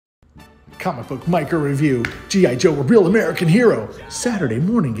Comic Book Micro Review, G.I. Joe, A Real American Hero, Saturday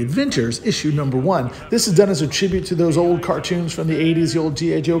Morning Adventures, issue number 1. This is done as a tribute to those old cartoons from the 80s, the old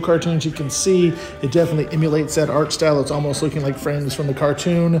G.I. Joe cartoons. You can see it definitely emulates that art style. It's almost looking like frames from the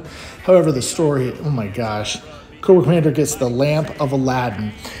cartoon. However, the story, oh my gosh. Cobra Commander gets the Lamp of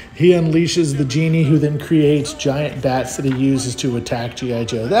Aladdin. He unleashes the genie, who then creates giant bats that he uses to attack G.I.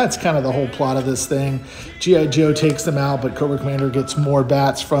 Joe. That's kind of the whole plot of this thing. G.I. Joe takes them out, but Cobra Commander gets more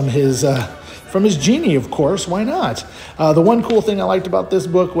bats from his genie, of course. Why not? The one cool thing I liked about this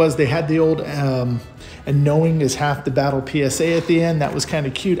book was they had the old and knowing is half the battle PSA at the end. That was kind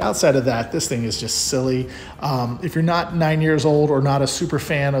of cute. Outside of that, this thing is just silly. If you're not 9 years old or not a super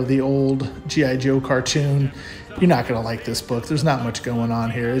fan of the old G.I. Joe cartoon, you're not going to like this book. There's not much going on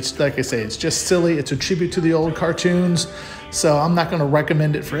here. It's like I say, it's just silly. It's a tribute to the old cartoons. So I'm not going to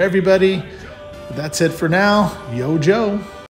recommend it for everybody. But that's it for now. Yo, Joe.